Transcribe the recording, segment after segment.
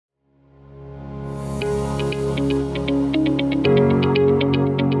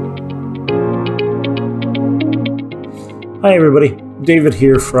Hi everybody, David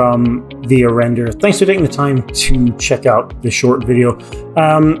here from Via Render. Thanks for taking the time to check out this short video.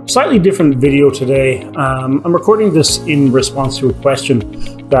 Slightly different video today. I'm recording this in response to a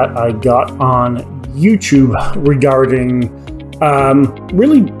question that I got on YouTube regarding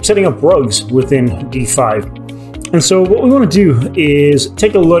really setting up rugs within D5. And so what we want to do is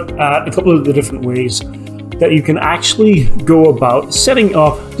take a look at a couple of the different ways that you can actually go about setting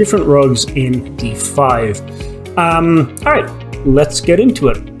up different rugs in D5. All right, let's get into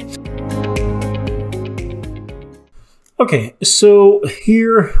it. Okay, so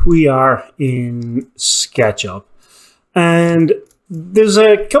here we are in SketchUp, and there's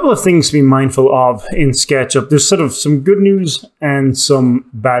a couple of things to be mindful of in SketchUp. There's sort of some good news and some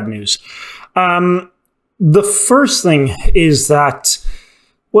bad news. The first thing is that,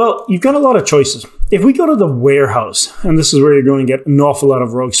 well, you've got a lot of choices. If we go to the warehouse, and this is where you're going to get an awful lot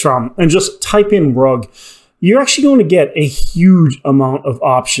of rugs from, and just type in rug, you're actually going to get a huge amount of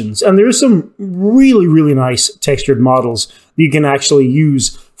options. And there's some really, really nice textured models that you can actually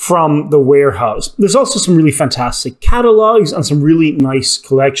use from the warehouse. There's also some really fantastic catalogs and some really nice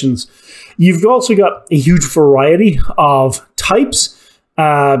collections. You've also got a huge variety of types,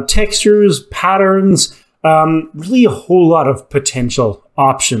 textures, patterns, really a whole lot of potential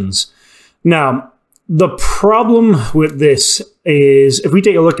options. Now, the problem with this is if we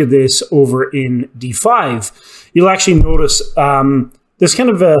take a look at this over in D5, you'll actually notice there's kind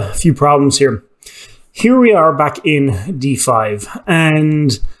of a few problems here. Here we are back in D5,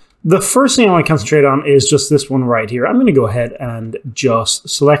 and the first thing I want to concentrate on is just this one right here. I'm going to go ahead and just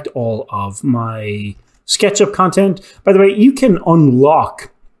select all of my SketchUp content. By the way, you can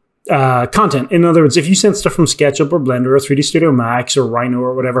unlock content. In other words, if you send stuff from SketchUp or Blender or 3D Studio Max or Rhino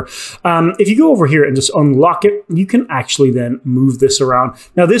or whatever, if you go over here and just unlock it, you can actually then move this around.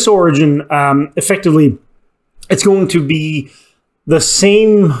 Now, this origin, effectively, it's going to be the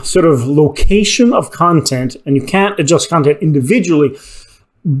same sort of location of content, and you can't adjust content individually,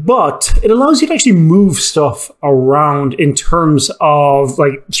 but it allows you to actually move stuff around in terms of,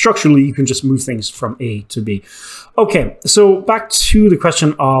 like, structurally, you can just move things from A to B. Okay, so back to the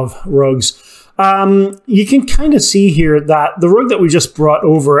question of rugs. You can kind of see here that the rug that we just brought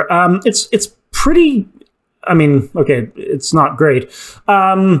over, it's pretty, I mean, okay, it's not great.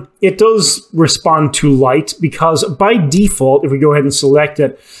 It does respond to light because by default, if we go ahead and select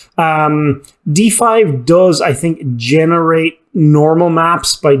it, D5 does, I think, generate normal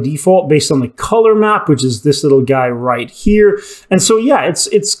maps by default based on the color map, which is this little guy right here. And so, yeah,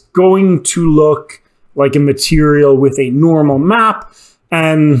 it's going to look like a material with a normal map,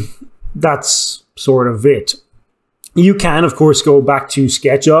 and that's sort of it. You can, of course, go back to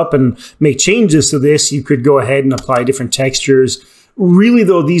SketchUp and make changes to this. You could go ahead and apply different textures. Really,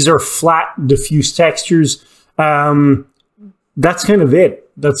 though, these are flat, diffuse textures. That's kind of it.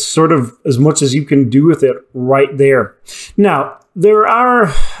 That's sort of as much as you can do with it right there. Now, there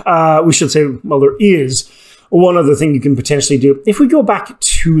are, we should say, well, there is one other thing you can potentially do. If we go back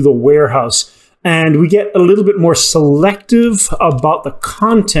to the warehouse and we get a little bit more selective about the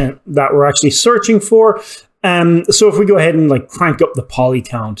content that we're actually searching for, so if we go ahead and like crank up the poly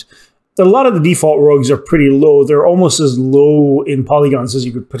count, a lot of the default rugs are pretty low. They're almost as low in polygons as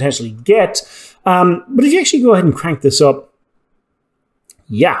you could potentially get. But if you actually go ahead and crank this up,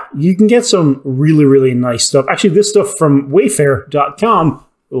 yeah, you can get some really, really nice stuff. Actually, this stuff from Wayfair.com, a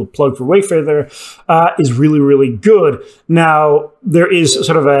little plug for Wayfair there, is really, really good. Now, there is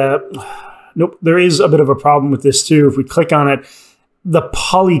sort of there is a bit of a problem with this too. If we click on it, the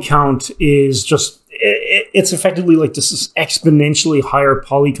poly count is just, it's effectively like this exponentially higher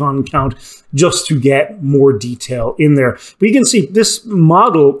polygon count just to get more detail in there. But you can see this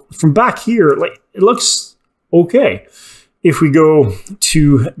model from back here, like, it looks okay. If we go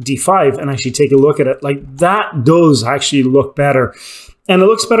to D5 and actually take a look at it, like, that does actually look better. And it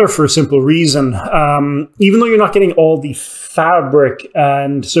looks better for a simple reason. Even though you're not getting all the fabric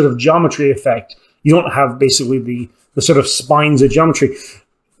and sort of geometry effect, you don't have basically the sort of spines of geometry,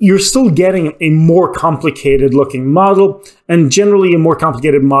 you're still getting a more complicated looking model. And generally a more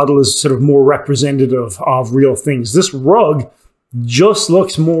complicated model is sort of more representative of real things. This rug just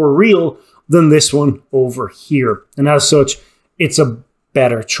looks more real than this one over here. And as such, it's a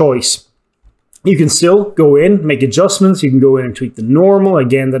better choice. You can still go in, make adjustments. You can go in and tweak the normal.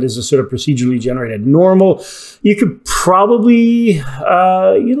 Again, that is a sort of procedurally generated normal. You could probably,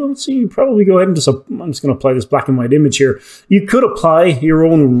 let's see, you probably go ahead and just, I'm just going to apply this black and white image here. You could apply your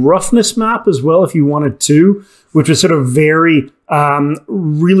own roughness map as well if you wanted to, which would sort of vary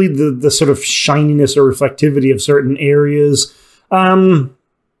really the sort of shininess or reflectivity of certain areas.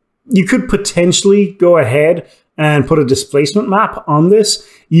 You could potentially go ahead and put a displacement map on this.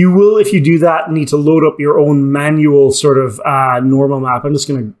 You will, if you do that, need to load up your own manual sort of normal map. I'm just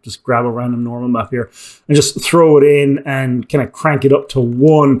going to grab a random normal map here and just throw it in and kind of crank it up to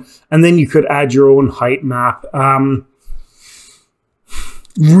 1. And then you could add your own height map.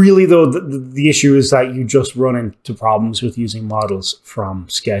 Really, though, the issue is that you just run into problems with using models from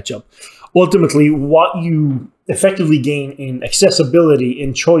SketchUp. Ultimately, what you effectively gain in accessibility,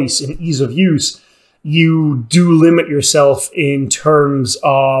 in choice, in ease of use, you do limit yourself in terms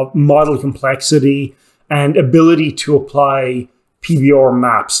of model complexity and ability to apply PBR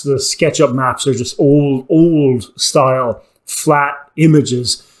maps. The SketchUp maps are just old style, flat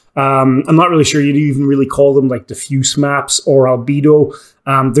images. I'm not really sure you'd even really call them like diffuse maps or albedo.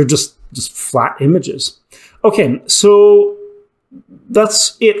 They're just flat images. Okay, so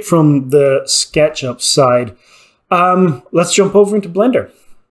that's it from the SketchUp side. Let's jump over into Blender.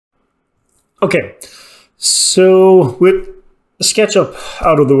 Okay, so with SketchUp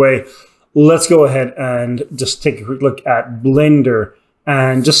out of the way, let's go ahead and just take a quick look at Blender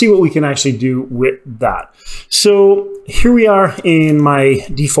and just see what we can actually do with that. So here we are in my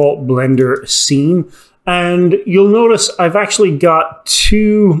default Blender scene, and you'll notice I've actually got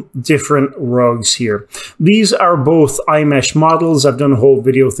 2 different rugs here. These are both iMesh models. I've done a whole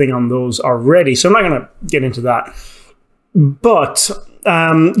video thing on those already, so I'm not going to get into that. But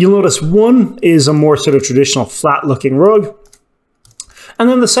you'll notice one is a more sort of traditional flat-looking rug, and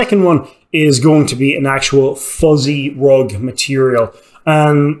then the second one is going to be an actual fuzzy rug material.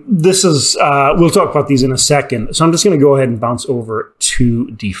 And this is, we'll talk about these in a second. So I'm just going to go ahead and bounce over to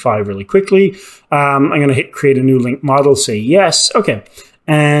D5 really quickly. I'm going to hit create a new link model, say yes. Okay.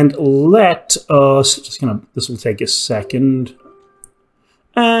 And let us, this will take a second.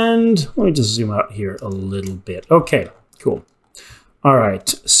 And let me just zoom out here a little bit. Okay, cool. All right,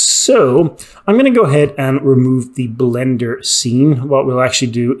 so I'm going to go ahead and remove the Blender scene. What we'll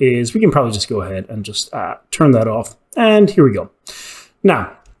actually do is we can probably just go ahead and just turn that off. And here we go.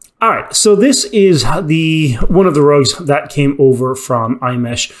 Now, all right, so this is one of the rugs that came over from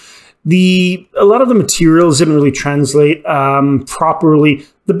iMesh. A lot of the materials didn't really translate properly.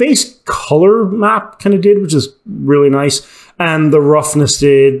 The base color map kind of did, which is really nice, and the roughness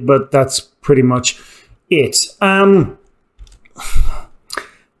did, but that's pretty much it. I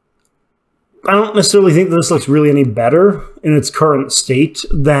don't necessarily think that this looks really any better in its current state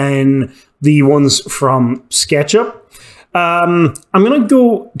than the ones from SketchUp. I'm going to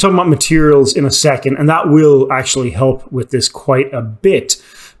go talk about materials in a second, and that will actually help with this quite a bit.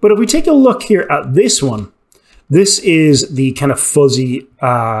 But if we take a look here at this one, this is the kind of fuzzy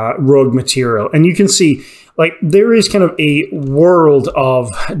rug material. And you can see, like, there is kind of a world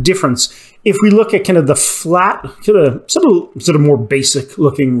of difference. If we look at kind of the flat, sort of more basic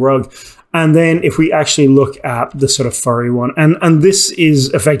looking rug, and then if we actually look at the sort of furry one, and this is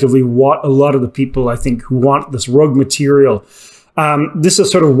effectively what a lot of the people, I think, who want this rug material, this is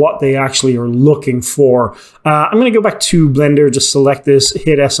sort of what they actually are looking for. I'm going to go back to Blender, just select this,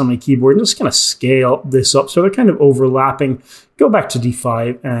 hit S on my keyboard, and just kind of scale this up so they're kind of overlapping. Go back to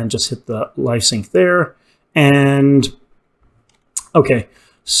D5 and just hit the live sync there. And okay,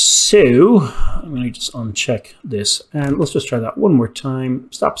 so I'm going to just uncheck this, and let's just try that one more time.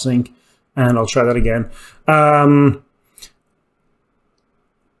 Stop sync. And I'll try that again.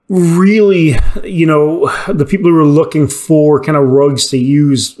 Really, you know, the people who are looking for kind of rugs to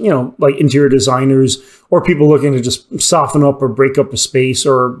use, you know, like interior designers or people looking to just soften up or break up a space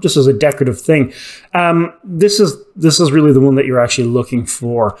or just as a decorative thing, this is really the one that you're actually looking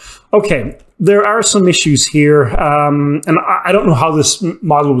for. Okay, there are some issues here, and I don't know how this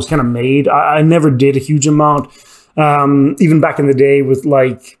model was kind of made. I never did a huge amount, even back in the day with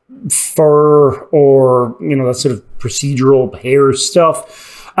like fur or, you know, that sort of procedural hair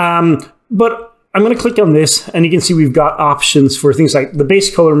stuff. But I'm going to click on this, and you can see we've got options for things like the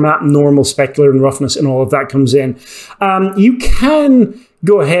base color map, normal, specular, and roughness, and all of that comes in. You can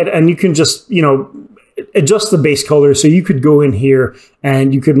go ahead and you can just, you know, adjust the base color. So you could go in here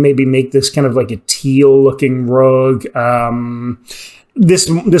and you could maybe make this kind of like a teal looking rug.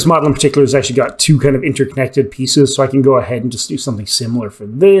 This model in particular has actually got 2 kind of interconnected pieces, so I can go ahead and just do something similar for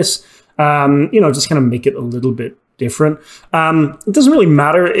this. You know, just kind of make it a little bit different. It doesn't really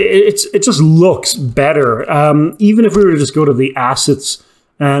matter. It just looks better. Even if we were to just go to the assets,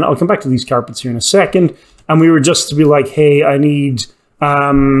 and I'll come back to these carpets here in a second, and we were just to be like, hey, I need,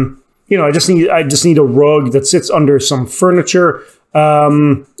 you know, I just need a rug that sits under some furniture.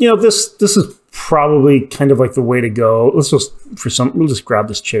 You know, this is probably kind of like the way to go. Let's just, we'll just grab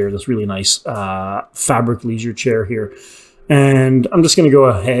this chair, this really nice fabric leisure chair here. And I'm just going to go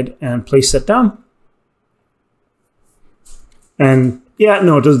ahead and place that down. And yeah,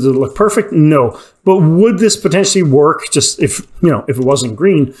 no, does it look perfect? No. But would this potentially work just if, you know, if it wasn't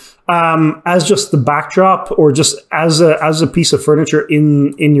green, as just the backdrop or just as a piece of furniture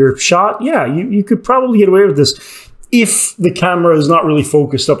in your shot? Yeah, you could probably get away with this if the camera is not really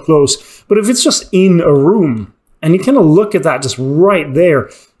focused up close. But if it's just in a room and you kind of look at that just right there,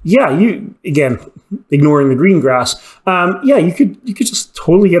 yeah, you, again, ignoring the green grass, yeah, you could just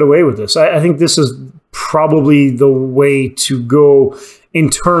totally get away with this. I think this is probably the way to go in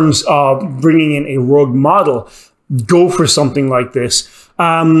terms of bringing in a rug model. Go for something like this.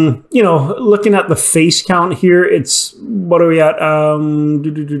 You know, looking at the face count here, it's, what are we at?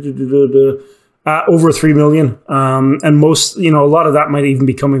 Over 3 million. And most, you know, a lot of that might even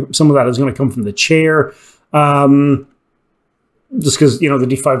be coming, some of that is going to come from the chair. Just because, you know, the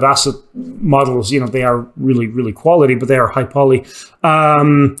D5 asset models, you know, they are really, really quality, but they are high poly.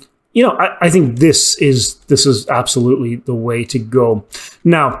 You know, I think this is absolutely the way to go.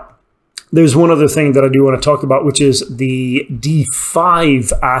 Now, there's one other thing that I do want to talk about, which is the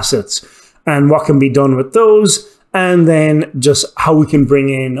D5 assets and what can be done with those, and then just how we can bring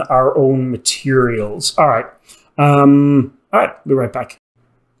in our own materials. All right. All right, be right back.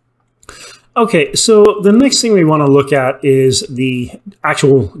 Okay, so the next thing we want to look at is the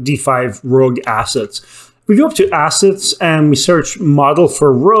actual D5 rug assets. If we go up to assets and we search model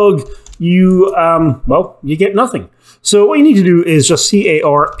for rug, you, well, you get nothing. So what you need to do is just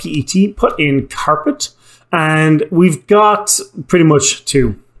CARPET, put in carpet, and we've got pretty much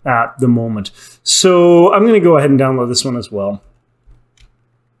 2 at the moment. So I'm going to go ahead and download this one as well.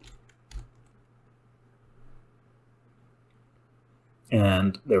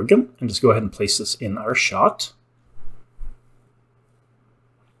 And there we go. And just go ahead and place this in our shot.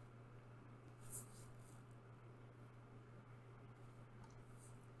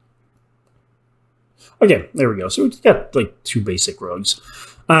 Okay, there we go. So we've got like 2 basic rugs,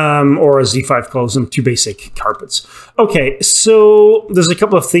 or as D5 calls them, 2 basic carpets. Okay, so there's a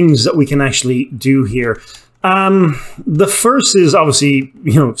couple of things that we can actually do here. The first is obviously,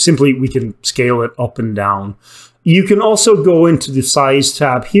 you know, simply we can scale it up and down. You can also go into the size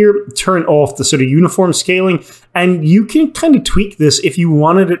tab here, turn off the sort of uniform scaling, and you can kind of tweak this if you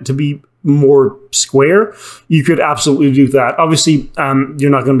wanted it to be more square. You could absolutely do that. Obviously, you're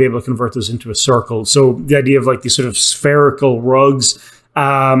not going to be able to convert this into a circle. So the idea of like these sort of spherical rugs,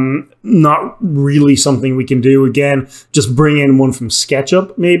 not really something we can do. Again, just bring in one from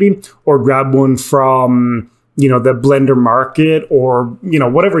SketchUp maybe, or grab one from, you know, the Blender Market, or, you know,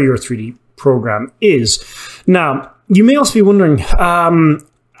 whatever your 3D program is. Now, you may also be wondering,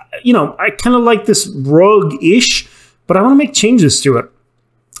 you know, I kind of like this rug-ish, but I want to make changes to it.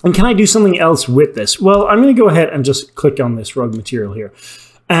 And can I do something else with this? Well, I'm going to go ahead and just click on this rug material here.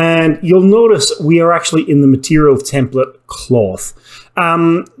 And you'll notice we are actually in the material template cloth.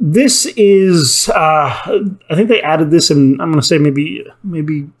 This is, I think they added this in, I'm going to say maybe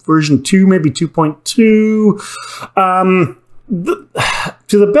version 2, maybe 2.2.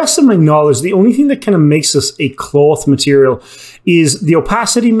 To the best of my knowledge, the only thing that kind of makes this a cloth material is the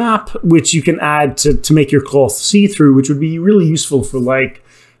opacity map, which you can add to make your cloth see-through, which would be really useful for like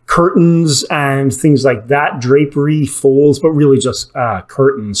curtains and things like that, drapery, folds, but really just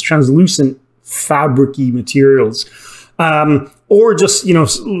curtains, translucent fabric-y materials. Or just, you know,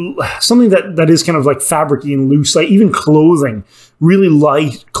 something that is kind of like fabric-y and loose, like even clothing, really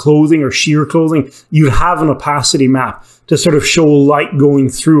light clothing or sheer clothing, you'd have an opacity map to sort of show light going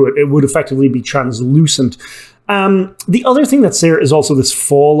through it. It would effectively be translucent. The other thing that's there is also this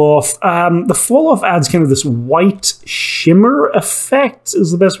fall off. The fall off adds kind of this white shimmer effect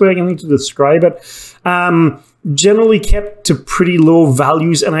is the best way I can think to describe it. Generally kept to pretty low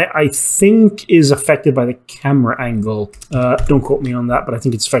values, and I think is affected by the camera angle. Don't quote me on that, but I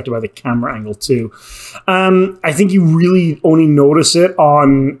think it's affected by the camera angle too. I think you really only notice it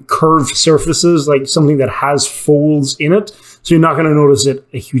on curved surfaces, like something that has folds in it. So you're not going to notice it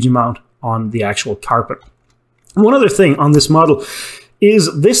a huge amount on the actual carpet. One other thing on this model is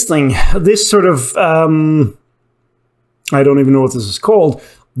this thing, this sort of, I don't even know what this is called,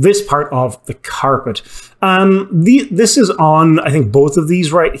 this part of the carpet. This is on, I think, both of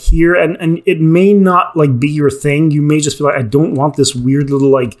these right here, and it may not like be your thing. You may just be like, I don't want this weird little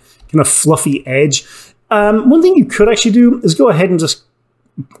like kind of fluffy edge. One thing you could actually do is go ahead and just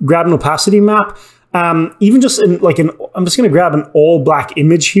grab an opacity map. Even just in like I'm just going to grab an all black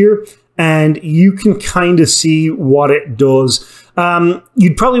image here, and you can kind of see what it does.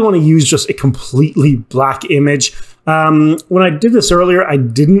 You'd probably want to use just a completely black image. When I did this earlier, I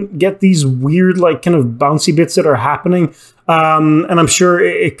didn't get these weird, like, kind of bouncy bits that are happening. And I'm sure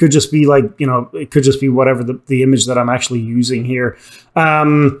it could just be like, you know, it could just be whatever the image that I'm actually using here.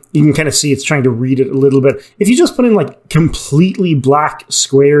 You can kind of see it's trying to read it a little bit. If you just put in like completely black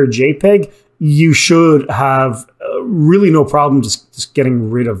square JPEG, you should have really no problem just getting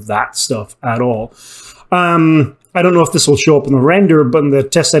rid of that stuff at all. I don't know if this will show up in the render, but in the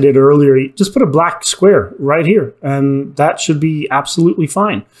test I did earlier, you just put a black square right here, and that should be absolutely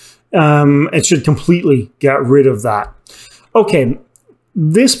fine. It should completely get rid of that. Okay,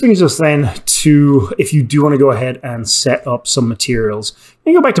 this brings us then to if you do want to go ahead and set up some materials.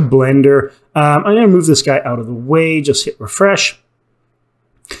 You go back to Blender. I'm going to move this guy out of the way, just hit refresh,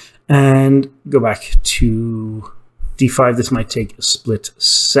 and go back to D5. This might take a split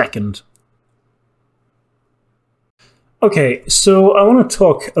second. Okay, so I want to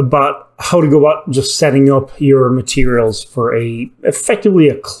talk about how to go about just setting up your materials for effectively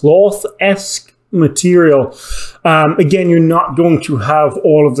a cloth-esque material. Again, you're not going to have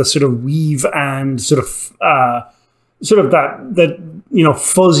all of the sort of weave and sort of that you know,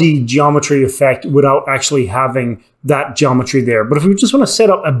 fuzzy geometry effect without actually having that geometry there. But if we just want to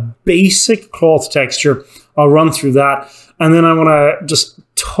set up a basic cloth texture, I'll run through that, and then I want to just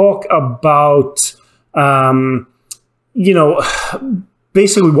talk about you know,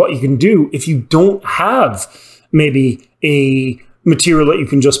 basically what you can do if you don't have maybe a material that you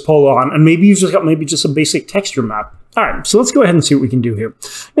can just pull on, and maybe you've just got maybe just a basic texture map. All right, so let's go ahead and see what we can do here.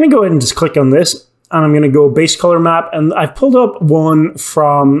 I'm going to go ahead and just click on this, and I'm going to go base color map, and I've pulled up one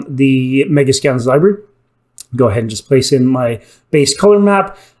from the Megascans library. Go ahead and just place in my base color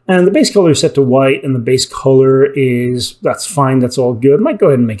map, and the base color is set to white, and the base color is, that's fine, that's all good. Might go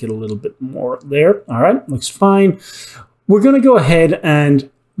ahead and make it a little bit more there. All right, looks fine. We're going to go ahead and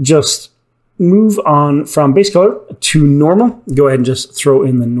just move on from base color to normal. Go ahead and just throw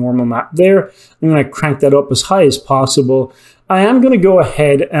in the normal map there. I'm going to crank that up as high as possible. I am going to go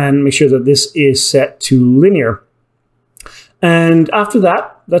ahead and make sure that this is set to linear. And after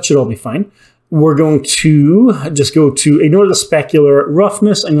that, that should all be fine. We're going to just go to ignore the specular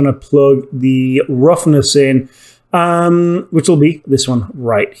roughness. I'm going to plug the roughness in, which will be this one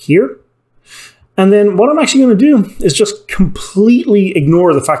right here. And then what I'm actually going to do is just completely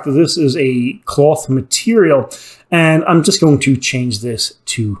ignore the fact that this is a cloth material. And I'm just going to change this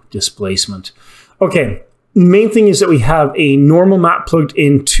to displacement. Okay, main thing is that we have a normal map plugged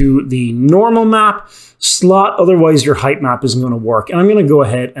into the normal map slot. Otherwise, your height map isn't going to work. And I'm going to go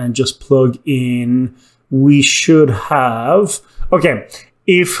ahead and just plug in, we should have, okay,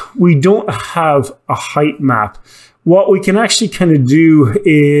 if we don't have a height map, what we can actually kind of do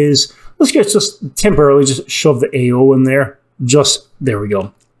is, let's just temporarily just shove the AO in there. Just, there we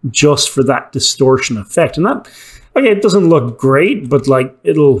go. Just for that distortion effect. And that, okay, it doesn't look great, but like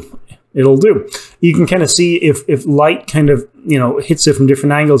it'll do. You can kind of see if light kind of, you know, hits it from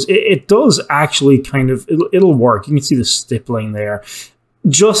different angles, it does actually kind of, it'll work. You can see the stippling there.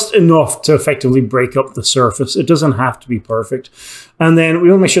 Just enough to effectively break up the surface. It doesn't have to be perfect. And then we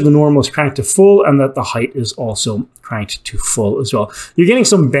want to make sure the normal is cranked to full and that the height is also cranked to full as well. You're getting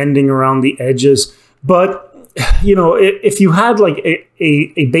some bending around the edges, but you know, if you had like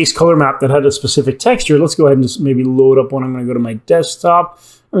a base color map that had a specific texture, let's go ahead and just maybe load up one. I'm going to go to my desktop.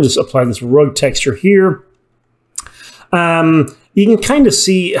 I'm going to just apply this rug texture here. You can kind of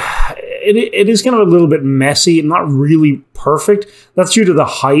see it is kind of a little bit messy, not really perfect. That's due to the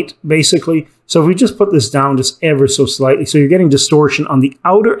height, basically. So if we just put this down just ever so slightly, so you're getting distortion on the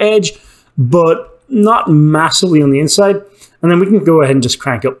outer edge, but not massively on the inside. And then we can go ahead and just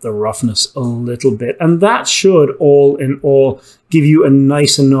crank up the roughness a little bit. And that should, all in all, give you a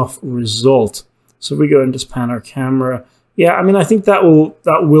nice enough result. So if we go ahead and just pan our camera. Yeah, I mean, I think that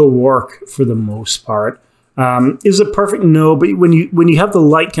will work for the most part. Is it perfect? No, but when you have the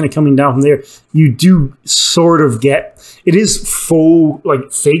light kind of coming down from there, you do sort of get, it is faux,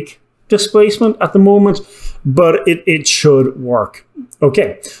 like fake displacement at the moment, but it should work.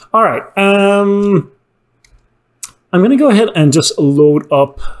 Okay, all right. I'm going to go ahead and just load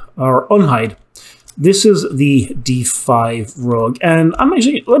up our unhide. This is the D5 rug, and I'm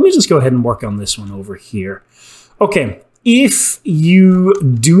actually, let me just go ahead and work on this one over here. Okay, if you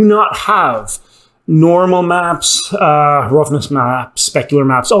do not have normal maps, roughness maps, specular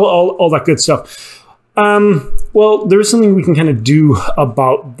maps, all that good stuff. Well, there's something we can kind of do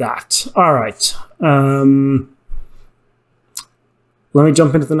about that. All right. Let me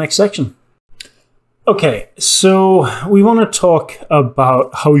jump into the next section. Okay, so we want to talk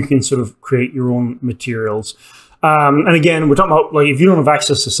about how you can sort of create your own materials. And again, we're talking about like if you don't have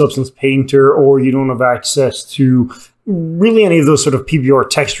access to Substance Painter or you don't have access to really any of those sort of PBR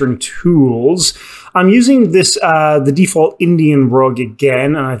texturing tools. I'm using this, the default Indian rug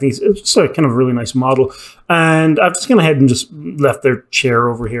again, and I think it's just a kind of really nice model. And I've just gone ahead and just left their chair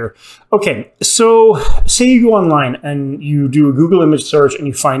over here. Okay, so say you go online and you do a Google image search and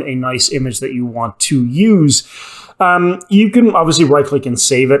you find a nice image that you want to use. You can obviously right-click and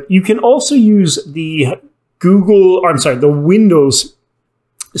save it. You can also use the the Windows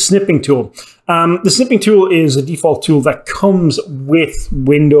snipping tool. The snipping tool is a default tool that comes with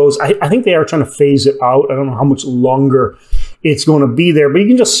Windows. I think they are trying to phase it out. I don't know how much longer it's going to be there, but you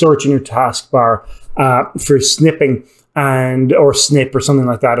can just search in your taskbar for snipping or snip or something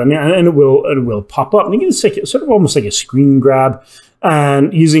like that, and it will pop up. And you can just take it sort of almost like a screen grab,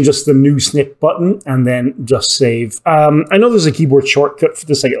 and using just the new snip button and then just save. I know there's a keyboard shortcut for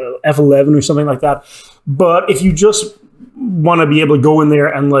this, like F11 or something like that, but if you just want to be able to go in there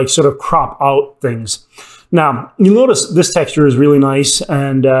and like sort of crop out things. Now, you'll notice this texture is really nice,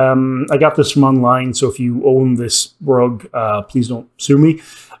 and I got this from online, so if you own this rug, please don't sue me.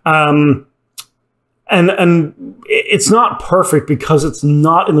 And it's not perfect because it's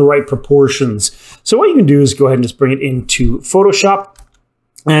not in the right proportions. So what you can do is go ahead and just bring it into Photoshop.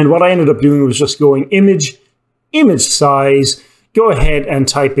 And what I ended up doing was just going image size, go ahead and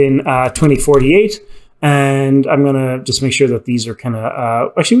type in 2048. And I'm going to just make sure that these are kind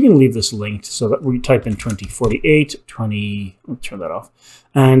of, actually we can leave this linked so that we type in 2048, I'll turn that off,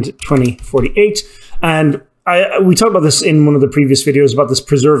 and 2048. And we talked about this in one of the previous videos about this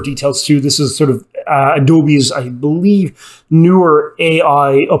preserve details too. This is sort of Adobe's, I believe, newer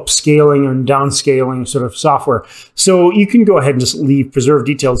AI upscaling and downscaling sort of software. So you can go ahead and just leave preserve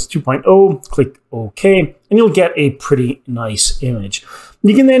details 2.0, click OK, and you'll get a pretty nice image.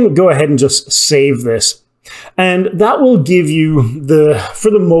 You can then go ahead and just save this. And that will give you,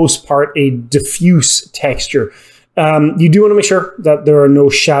 for the most part, a diffuse texture. You do want to make sure that there are no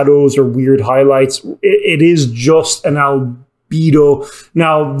shadows or weird highlights. It is just an albedo.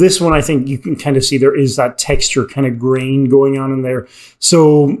 Now, this one, I think you can kind of see there is that texture kind of grain going on in there.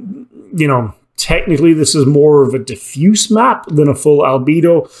 So, you know, technically this is more of a diffuse map than a full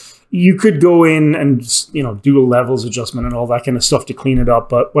albedo. You could go in and, you know, do a levels adjustment and all that kind of stuff to clean it up,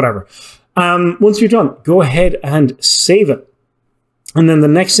 but whatever. Once you're done, go ahead and save it. And then the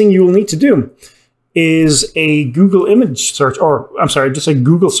next thing you will need to do is a Google image search, or I'm sorry, just a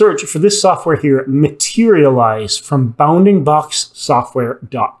Google search for this software here, Materialize, from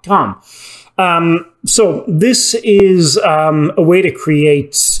boundingboxsoftware.com. So this is a way to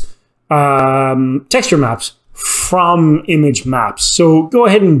create texture maps from image maps. So go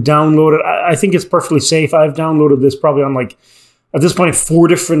ahead and download it. I think it's perfectly safe. I've downloaded this probably on, like, at this point, 4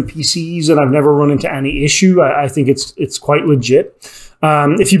 different PCs, and I've never run into any issue. I think it's quite legit.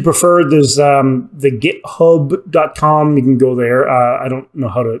 If you prefer, there's the github.com. You can go there. I don't know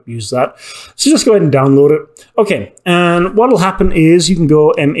how to use that. So just go ahead and download it. Okay, and what will happen is you can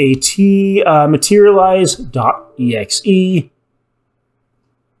go materialize.exe,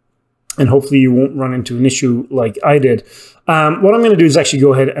 and hopefully you won't run into an issue like I did. What I'm going to do is actually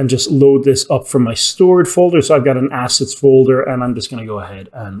go ahead and just load this up from my stored folder. So I've got an assets folder, and I'm just going to go ahead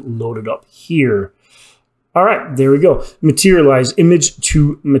and load it up here. All right, there we go. Materialize, image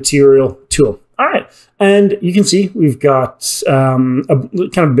to material tool. All right, and you can see we've got a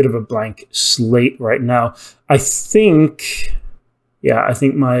kind of bit of a blank slate right now. I think, yeah, I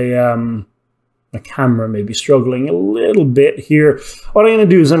think my camera may be struggling a little bit here. What I'm going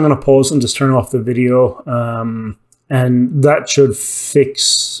to do is I'm going to pause and just turn off the video, and that should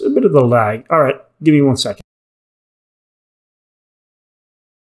fix a bit of the lag. All right, give me 1 second.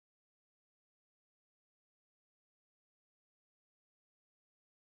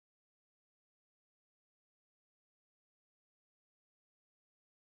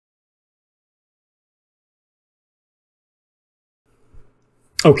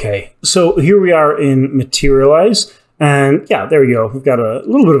 Okay, so here we are in Materialize, and yeah, there we go. We've got a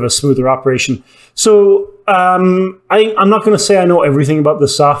little bit of a smoother operation. So I'm not going to say I know everything about the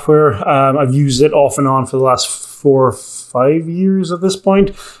software. I've used it off and on for the last 4 or 5 years at this point.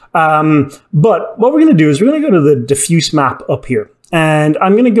 But what we're going to do is we're going to go to the diffuse map up here, and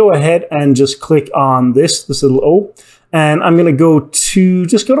I'm going to go ahead and just click on this little O. And I'm going to go to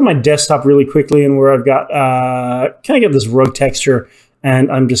my desktop really quickly, and where I've got, can I get this rug texture?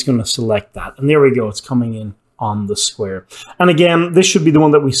 And I'm just going to select that. And there we go. It's coming in on the square. And again, this should be the one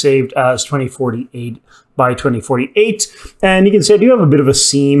that we saved as 2048 by 2048. And you can see I do have a bit of a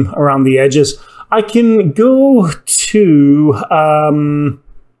seam around the edges. I can go to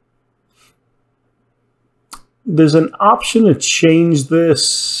there's an option to change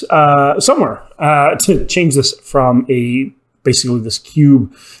this somewhere, to change this from basically this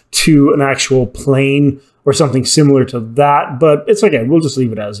cube to an actual plane or something similar to that, but it's okay. We'll just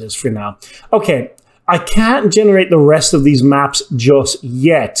leave it as is for now. Okay, I can't generate the rest of these maps just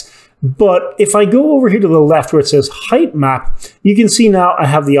yet, but if I go over here to the left where it says height map, you can see now I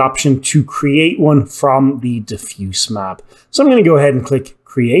have the option to create one from the diffuse map. So I'm going to go ahead and click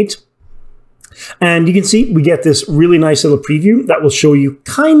create. And you can see we get this really nice little preview that will show you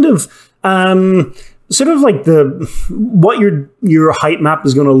kind of sort of like what your height map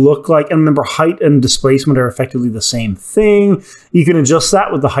is going to look like. And remember, height and displacement are effectively the same thing. You can adjust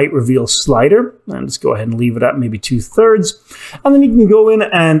that with the height reveal slider. And let's go ahead and leave it at maybe 2/3. And then you can go in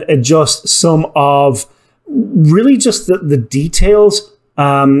and adjust some of really just the details.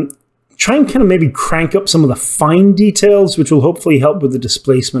 Try and kind of maybe crank up some of the fine details, which will hopefully help with the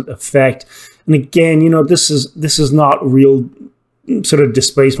displacement effect. And again, you know, this is not real sort of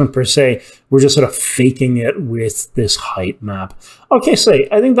displacement per se. We're just sort of faking it with this height map. Okay, so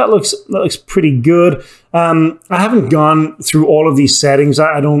I think that looks pretty good. I haven't gone through all of these settings.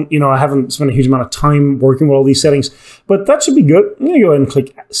 I haven't spent a huge amount of time working with all these settings, but that should be good. I'm going to go ahead and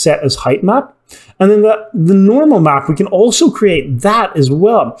click set as height map. And then the normal map, we can also create that as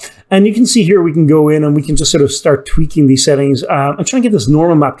well. And you can see here, we can go in and we can just sort of start tweaking these settings and try and get this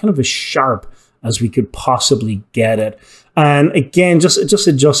normal map kind of as sharp as we could possibly get it. And again, just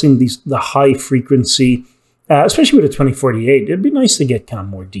adjusting the high frequency, especially with a 2048, it'd be nice to get kind of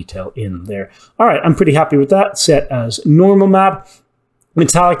more detail in there. All right, I'm pretty happy with that. Set as normal map.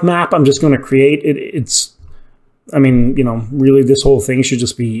 Metallic map, I'm just going to create it. I mean, you know, really this whole thing should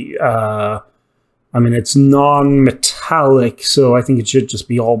just be, I mean, it's non-metallic, so I think it should just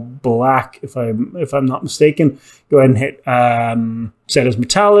be all black if I'm not mistaken. Go ahead and hit set as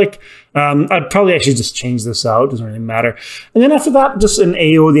metallic. I'd probably actually just change this out, doesn't really matter. And then after that, just an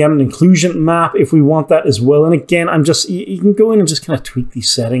AO, the ambient inclusion map, if we want that as well. And again, you can go in and just kind of tweak these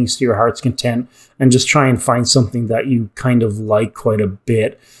settings to your heart's content and just try and find something that you kind of like quite a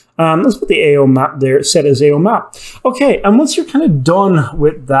bit. Let's put the AO map there, set as AO map. Okay, and once you're kind of done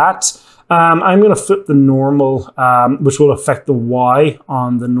with that, I'm going to flip the normal, which will affect the Y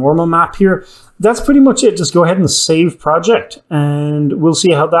on the normal map here. That's pretty much it. Just go ahead and save project, and we'll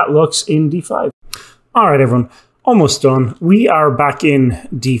see how that looks in D5. All right, everyone, almost done. We are back in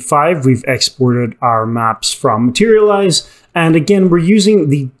D5. We've exported our maps from Materialize, and again, we're using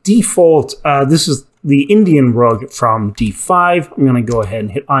the default, this is the Indian rug from D5. I'm going to go ahead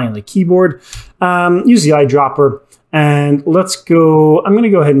and hit I on the keyboard, use the eyedropper. And let's go, I'm going to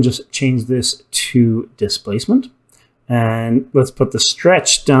go ahead and just change this to displacement. And let's put the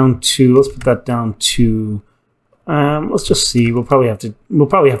stretch down to, let's put that down to, let's just see, we'll probably have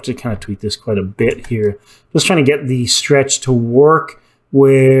to kind of tweak this quite a bit here. Just trying to get the stretch to work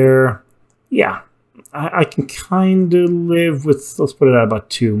where, yeah, I can kind of live with, let's put it at about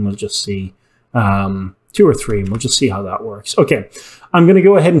 2 and we'll just see, 2 or 3, and we'll just see how that works. Okay, I'm going to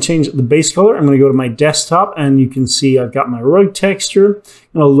go ahead and change the base color. I'm going to go to my desktop, and you can see I've got my rug texture.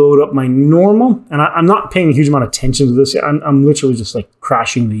 I'm going to load up my normal, and I'm not paying a huge amount of attention to this. I'm literally just like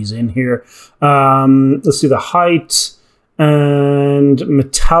crashing these in here. Let's do the height and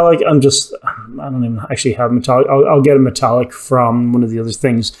metallic. I don't even actually have metallic. I'll get a metallic from one of the other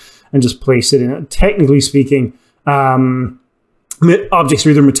things and just place it in. Technically speaking, objects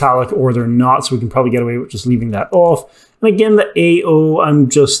are either metallic or they're not, so we can probably get away with just leaving that off. And again, the AO, I'm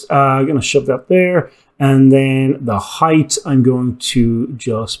just going to shove that there. And then the height, I'm going to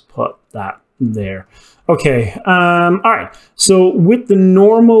just put that there. Okay, all right. So with the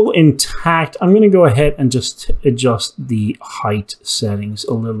normal intact, I'm going to go ahead and just adjust the height settings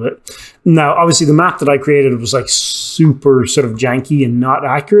a little bit. Now, obviously, the map that I created was like super sort of janky and not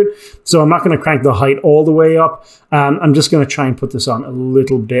accurate. So I'm not going to crank the height all the way up. I'm just going to try and put this on a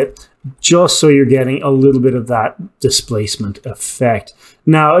little bit, just so you're getting a little bit of that displacement effect.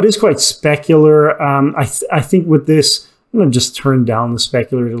 Now, it is quite specular. I think with this, I'm going to just turn down the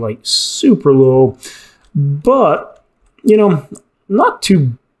specular to like super low. But, you know, not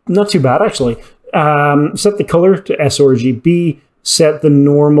too bad, actually. Set the color to sRGB. Set the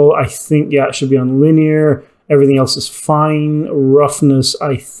normal, I think, yeah, it should be on linear. Everything else is fine. Roughness,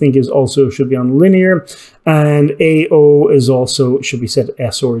 I think, should be on linear. And AO is also, should be set to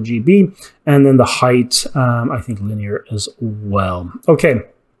sRGB. And then the height, I think linear as well. Okay.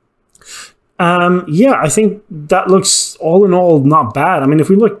 Yeah, I think that looks all in all not bad. I mean, if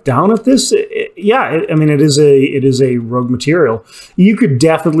we look down at this, I mean, it is a rug material. You could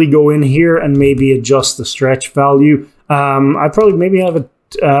definitely go in here and maybe adjust the stretch value. I probably maybe have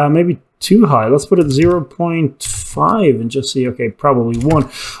maybe too high. Let's put it 0.5 and just see, okay, probably 1.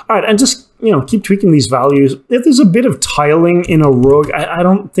 All right, and just, you know, keep tweaking these values. If there's a bit of tiling in a rug, I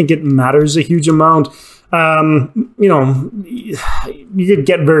don't think it matters a huge amount. You know, you could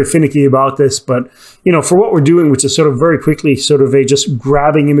get very finicky about this, but, you know, for what we're doing, which is sort of very quickly sort of just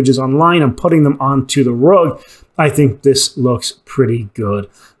grabbing images online and putting them onto the rug, I think this looks pretty good.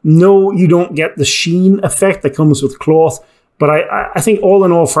 No, you don't get the sheen effect that comes with cloth, but I think all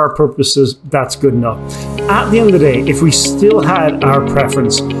in all, for our purposes, that's good enough. At the end of the day, if we still had our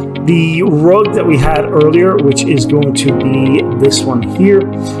preference, the rug that we had earlier, which is going to be this one here,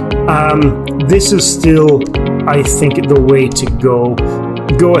 this is still, I think, the way to go.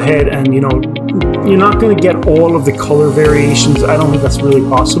 Go ahead and, you know, you're not going to get all of the color variations. I don't think that's really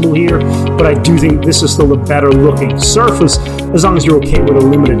possible here, but I do think this is still the better looking surface, as long as you're okay with a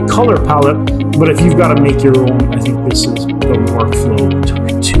limited color palette. But if you've got to make your own, I think this is the workflow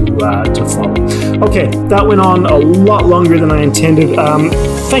to follow. Okay, that went on a lot longer than I intended.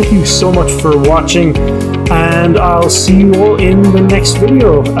 Thank you so much for watching, and I'll see you all in the next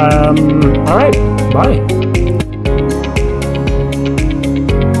video. All right, bye.